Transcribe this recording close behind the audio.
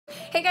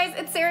Hey guys,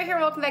 it's Sarah here.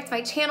 Welcome back to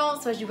my channel.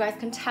 So as you guys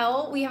can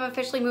tell, we have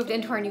officially moved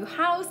into our new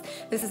house.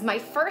 This is my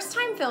first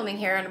time filming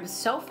here and I'm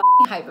so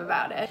f***ing hype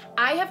about it.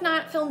 I have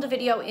not filmed a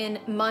video in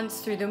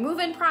months through the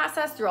move-in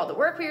process, through all the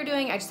work we were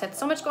doing. I just had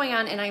so much going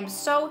on and I'm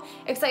so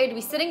excited to be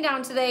sitting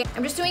down today.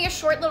 I'm just doing a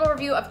short little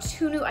review of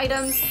two new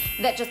items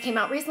that just came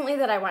out recently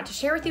that I want to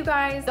share with you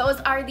guys. Those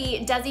are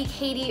the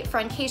DesixKaty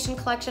Friendcation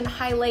Collection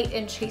Highlight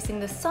in Chasing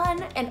the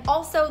Sun and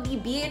also the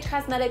BH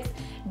Cosmetics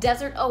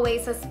Desert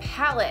Oasis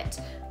Palette.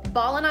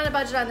 Balling on a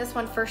budget on this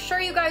one for sure,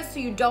 you guys, so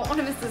you don't want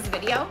to miss this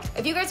video.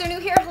 If you guys are new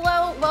here,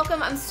 hello,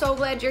 welcome. I'm so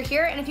glad you're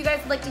here. And if you guys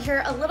would like to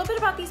hear a little bit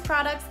about these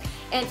products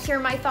and hear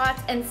my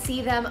thoughts and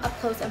see them up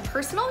close and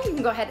personal, you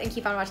can go ahead and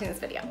keep on watching this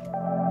video.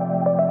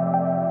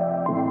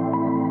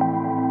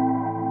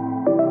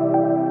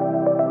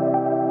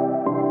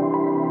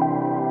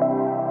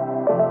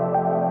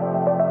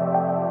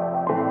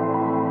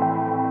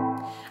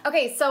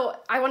 Okay, so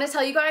I want to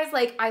tell you guys,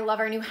 like, I love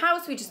our new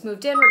house. We just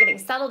moved in, we're getting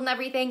settled and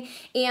everything,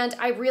 and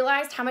I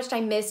realized how much I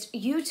missed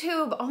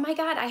YouTube. Oh my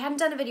God, I hadn't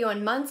done a video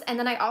in months, and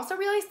then I also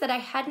realized that I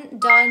hadn't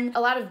done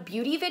a lot of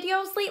beauty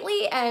videos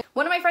lately, and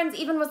one of my friends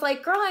even was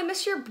like, girl, I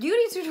miss your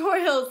beauty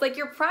tutorials, like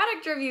your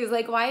product reviews,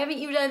 like why haven't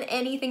you done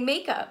anything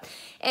makeup?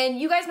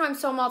 And you guys know I'm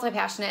so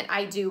multi-passionate.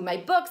 I do my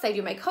books, I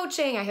do my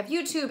coaching, I have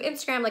YouTube,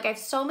 Instagram, like I have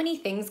so many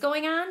things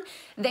going on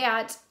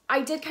that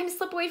I did kind of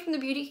slip away from the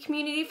beauty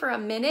community for a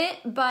minute,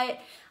 but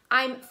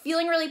I'm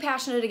feeling really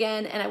passionate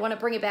again and I want to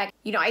bring it back.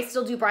 You know, I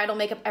still do bridal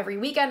makeup every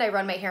weekend. I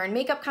run my hair and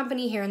makeup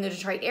company here in the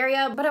Detroit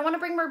area, but I want to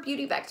bring more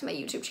beauty back to my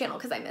YouTube channel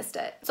because I missed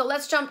it. So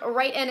let's jump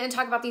right in and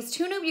talk about these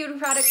two new beauty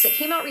products that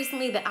came out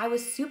recently that I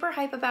was super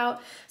hype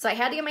about. So I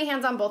had to get my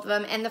hands on both of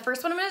them. And the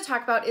first one I'm going to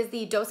talk about is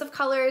the Dose of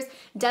Colors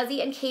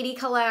Desi and Katy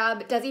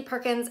collab. Desi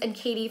Perkins and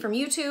Katy from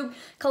YouTube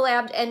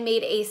collabed and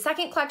made a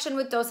second collection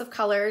with Dose of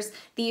Colors,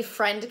 the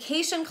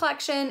Friendcation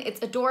collection.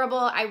 It's adorable.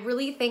 I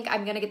really think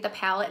I'm going to get the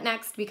palette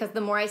next because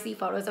the more I see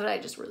photos of it, I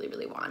just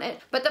really want it.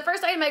 But the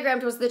first item I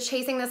grabbed was the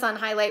Chasing the Sun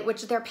highlight,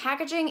 which their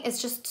packaging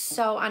is just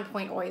so on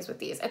point always with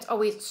these. It's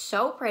always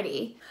so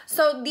pretty.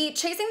 So the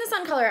Chasing the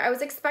Sun color, I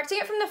was expecting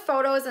it from the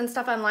photos and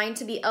stuff online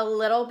to be a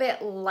little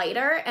bit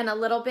lighter and a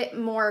little bit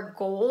more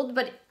gold,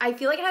 but I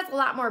feel like it has a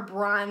lot more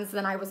bronze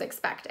than I was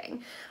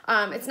expecting.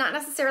 It's not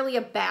necessarily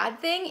a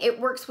bad thing. It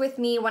works with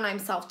me when I'm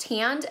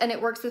self-tanned and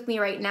it works with me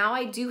right now.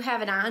 I do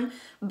have it on,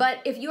 but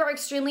if you are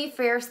extremely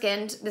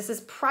fair-skinned, this is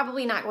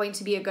probably not going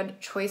to be a good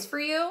choice for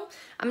you.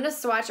 I'm gonna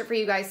swatch it for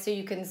you guys so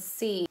you can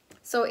see.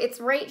 So it's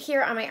right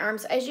here on my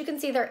arms. As you can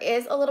see, there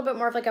is a little bit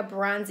more of like a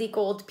bronzy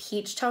gold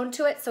peach tone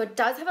to it. So it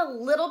does have a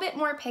little bit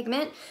more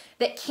pigment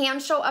that can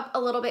show up a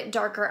little bit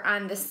darker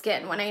on the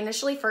skin. When I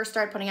initially first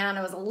started putting it on,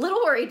 I was a little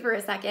worried for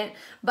a second,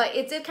 but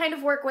it did kind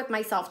of work with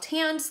my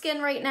self-tanned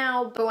skin right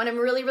now. But when I'm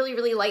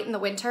really light in the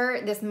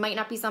winter, this might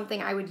not be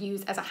something I would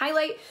use as a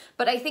highlight,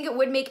 but I think it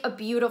would make a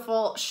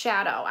beautiful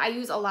shadow. I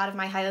use a lot of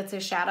my highlights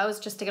as shadows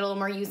just to get a little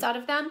more use out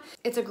of them.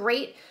 It's a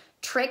great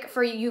trick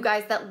for you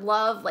guys that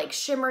love like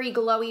shimmery,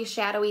 glowy,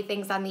 shadowy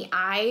things on the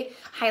eye.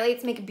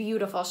 Highlights make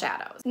beautiful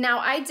shadows. Now,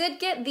 I did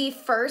get the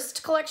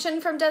first collection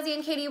from Desi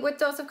and Katy with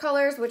Dose of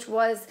Colors, which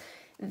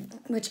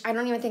I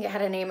don't even think it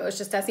had a name. It was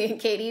just Desi and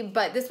Katy,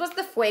 but this was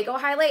the Fuego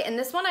highlight, and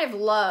this one I've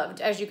loved.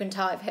 As you can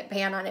tell, I've hit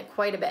pan on it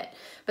quite a bit.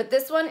 But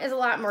this one is a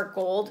lot more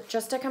gold.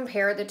 Just to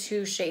compare the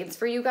two shades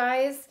for you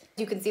guys,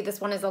 you can see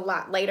this one is a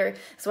lot lighter.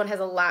 This one has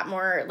a lot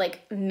more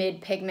like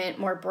mid-pigment,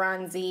 more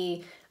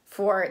bronzy,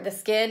 for the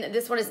skin.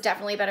 This one is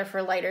definitely better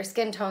for lighter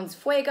skin tones,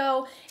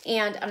 Fuego,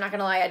 and I'm not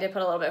gonna lie, I did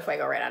put a little bit of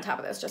Fuego right on top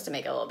of this just to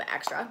make it a little bit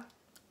extra.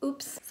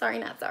 Oops, sorry,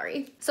 not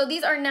sorry. So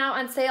these are now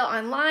on sale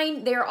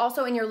online. They are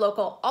also in your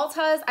local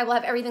Ultas. I will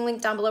have everything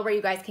linked down below where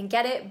you guys can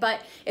get it,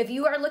 but if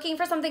you are looking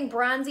for something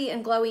bronzy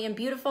and glowy and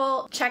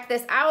beautiful, check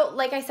this out.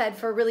 Like I said,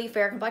 for really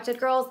fair complected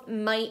girls,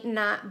 might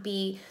not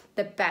be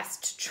the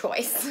best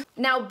choice.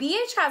 Now,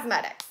 BH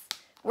Cosmetics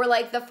were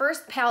like the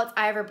first palettes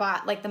I ever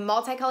bought, like the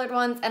multicolored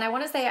ones. And I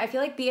wanna say, I feel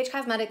like BH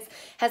Cosmetics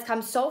has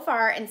come so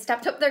far and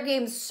stepped up their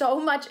game so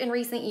much in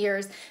recent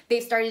years.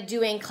 They've started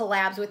doing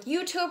collabs with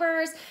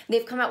YouTubers.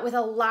 They've come out with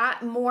a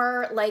lot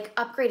more like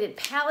upgraded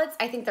palettes.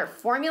 I think their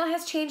formula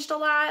has changed a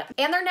lot.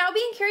 And they're now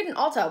being carried in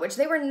Ulta, which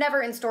they were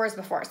never in stores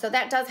before. So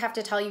that does have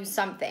to tell you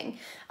something.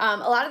 A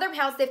lot of their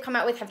palettes they've come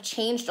out with have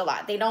changed a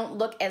lot. They don't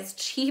look as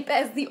cheap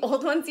as the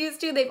old ones used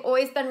to. They've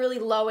always been really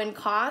low in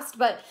cost,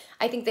 but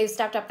I think they've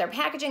stepped up their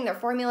packaging, their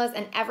formulas,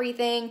 and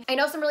everything. I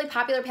know some really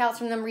popular palettes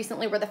from them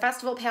recently were the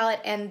Festival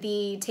palette and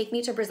the Take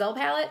Me to Brazil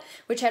palette,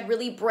 which had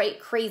really bright,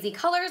 crazy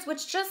colors,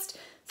 which just,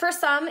 for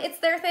some, it's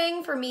their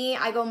thing. For me,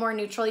 I go more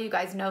neutral, you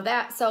guys know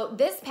that. So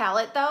this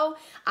palette though,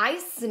 I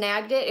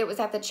snagged it. It was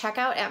at the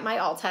checkout at my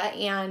Ulta,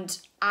 and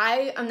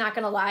I am not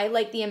gonna lie,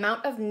 like the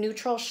amount of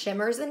neutral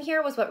shimmers in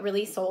here was what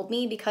really sold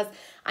me, because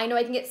I know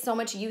I can get so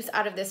much use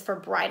out of this for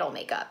bridal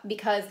makeup,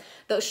 because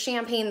those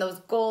champagne, those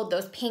gold,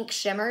 those pink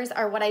shimmers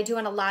are what I do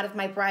in a lot of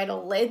my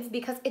bridal lids,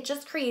 because it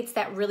just creates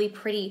that really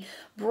pretty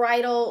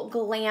bridal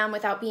glam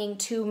without being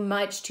too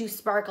much, too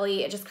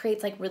sparkly. It just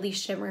creates like really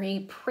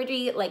shimmery,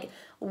 pretty, like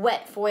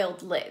wet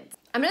foiled lids.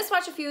 I'm gonna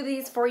swatch a few of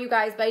these for you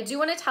guys, but I do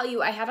wanna tell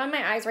you, I have on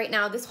my eyes right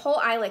now, this whole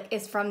eye look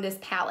is from this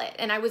palette,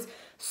 and I was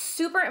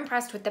super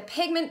impressed with the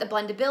pigment, the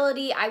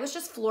blendability. I was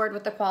just floored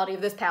with the quality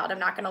of this palette, I'm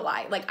not gonna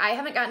lie. Like, I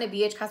haven't gotten a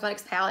BH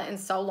Cosmetics palette in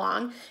so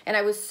long, and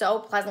I was so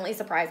pleasantly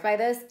surprised by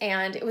this,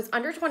 and it was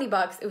under 20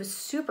 bucks. It was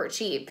super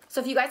cheap.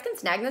 So if you guys can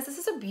snag this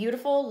is a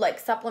beautiful, like,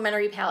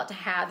 supplementary palette to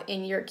have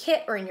in your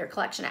kit or in your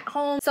collection at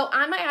home. So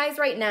on my eyes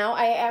right now,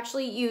 I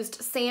actually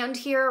used sand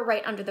here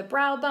right under the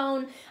brow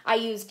bone. I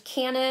used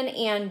Canon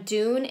and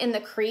Dune in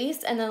the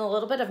crease, and then a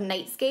little bit of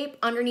Nightscape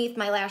underneath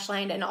my lash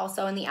line and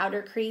also in the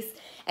outer crease.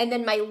 And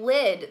then my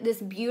lid,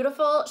 this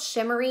beautiful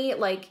shimmery,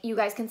 like you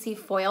guys can see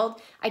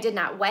foiled. I did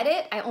not wet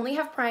it. I only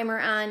have primer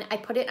on. I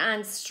put it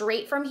on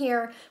straight from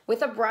here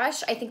with a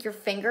brush. I think your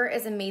finger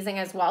is amazing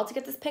as well to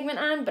get this pigment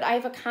on, but I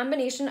have a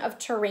combination of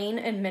terrain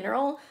and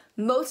mineral,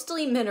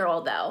 mostly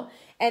mineral though.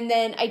 And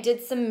then I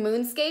did some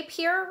Moonscape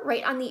here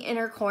right on the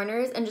inner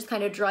corners and just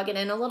kind of drug it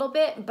in a little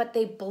bit, but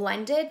they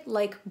blended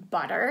like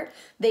butter.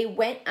 They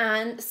went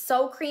on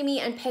so creamy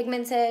and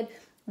pigmented.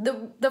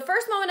 The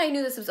first moment I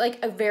knew this was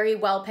like a very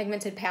well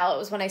pigmented palette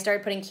was when I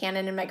started putting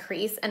Canon in my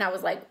crease, and I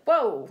was like,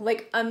 whoa,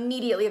 like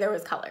immediately there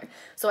was color.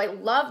 So I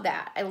love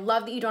that. I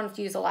love that you don't have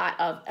to use a lot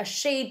of a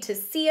shade to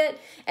see it.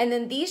 And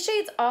then these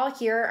shades all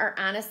here are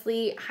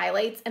honestly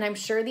highlights, and I'm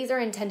sure these are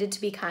intended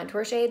to be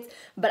contour shades,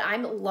 but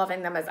I'm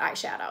loving them as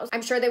eyeshadows.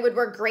 I'm sure they would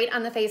work great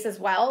on the face as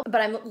well,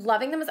 but I'm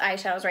loving them as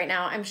eyeshadows right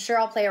now. I'm sure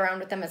I'll play around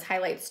with them as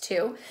highlights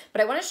too,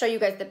 but I want to show you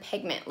guys the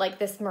pigment, like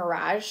this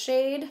Mirage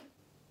shade.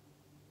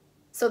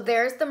 So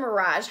there's the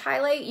Mirage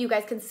highlight. You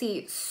guys can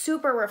see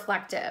super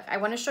reflective. I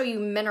want to show you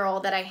Mineral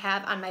that I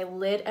have on my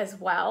lid as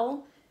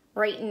well,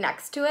 right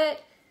next to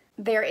it.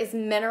 There is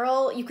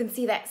Mineral. You can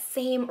see that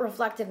same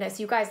reflectiveness.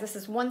 You guys, this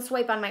is one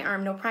swipe on my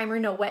arm, no primer,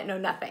 no wet, no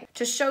nothing.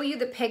 To show you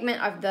the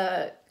pigment of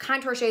the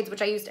contour shades,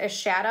 which I used as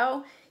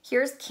shadow,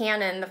 here's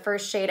Canon, the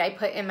first shade I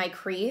put in my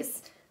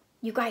crease.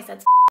 You guys,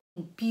 that's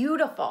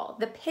beautiful.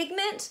 The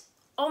pigment,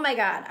 oh my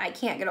God, I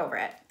can't get over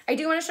it. I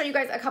do want to show you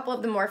guys a couple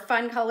of the more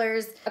fun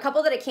colors. A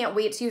couple that I can't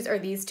wait to use are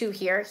these two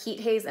here,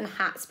 Heat Haze and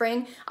Hot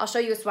Spring. I'll show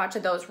you a swatch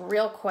of those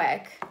real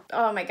quick.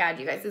 Oh my God,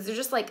 you guys, these are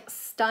just like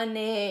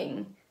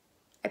stunning.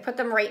 I put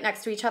them right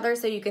next to each other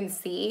so you can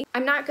see.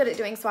 I'm not good at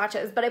doing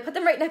swatches, but I put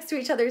them right next to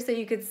each other so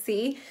you could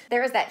see.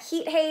 There's that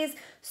Heat Haze,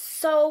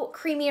 so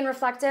creamy and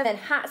reflective, and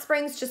Hot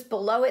Springs just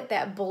below it,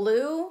 that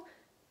blue.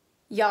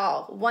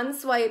 Y'all, one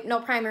swipe, no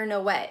primer,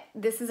 no wet.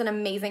 This is an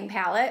amazing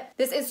palette.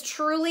 This is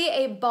truly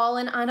a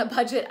ballin' on a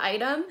budget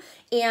item,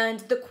 and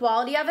the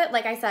quality of it,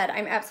 like I said,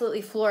 I'm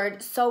absolutely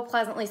floored, so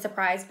pleasantly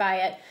surprised by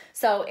it.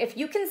 So if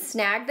you can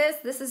snag this,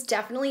 this is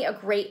definitely a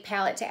great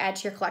palette to add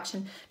to your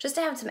collection, just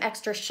to have some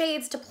extra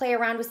shades to play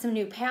around with some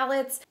new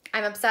palettes.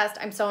 I'm obsessed,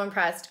 I'm so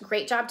impressed.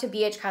 Great job to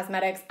BH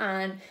Cosmetics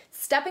on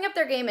stepping up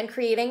their game and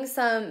creating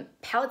some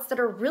palettes that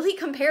are really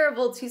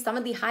comparable to some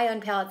of the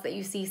high-end palettes that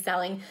you see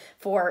selling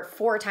for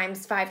 4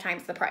 times, 5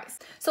 times the price.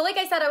 So like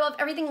I said, I will have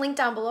everything linked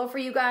down below for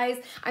you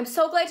guys. I'm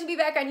so glad to be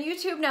back on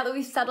YouTube now that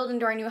we've settled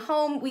into our new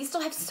home. We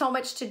still have so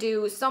much to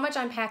do, so much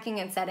unpacking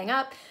and setting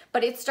up,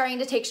 but it's starting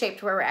to take shape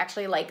to where we're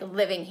actually like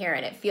living here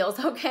and it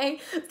feels okay.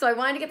 So I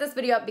wanted to get this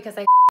video up because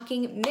I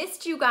fucking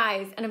missed you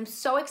guys, and I'm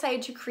so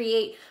excited to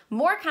create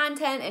more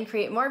content and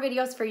create more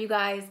videos for you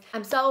guys.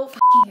 I'm so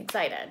fucking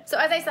excited. So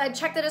as I said,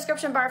 check the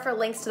description bar for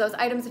links to those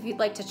items if you'd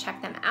like to check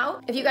them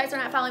out. If you guys are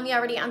not following me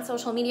already on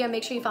social media,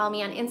 make sure you follow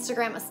me on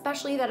Instagram,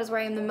 especially. That is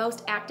where I am the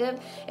most active.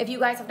 If you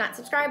guys have not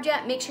subscribed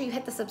yet, make sure you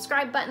hit the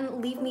subscribe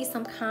button, leave me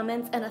some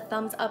comments and a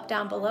thumbs up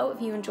down below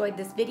if you enjoyed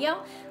this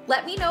video.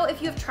 Let me know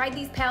if you have tried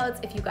these palettes,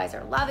 if you guys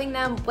are loving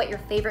them, what your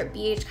favorite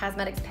BH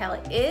Cosmetics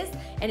palette is,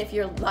 and if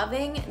you're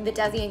loving the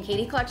Desi and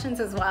Katy collections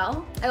as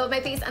well. I will have my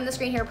face on the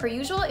screen here per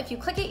usual. If you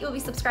click it, you'll be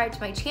subscribed to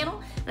my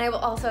channel, and I will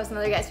also have some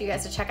other guys for you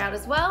guys to check out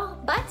as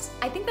well. But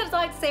I think that's all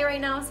I have to say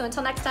right now, so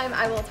until next time,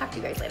 I will talk to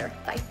you guys later.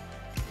 Bye.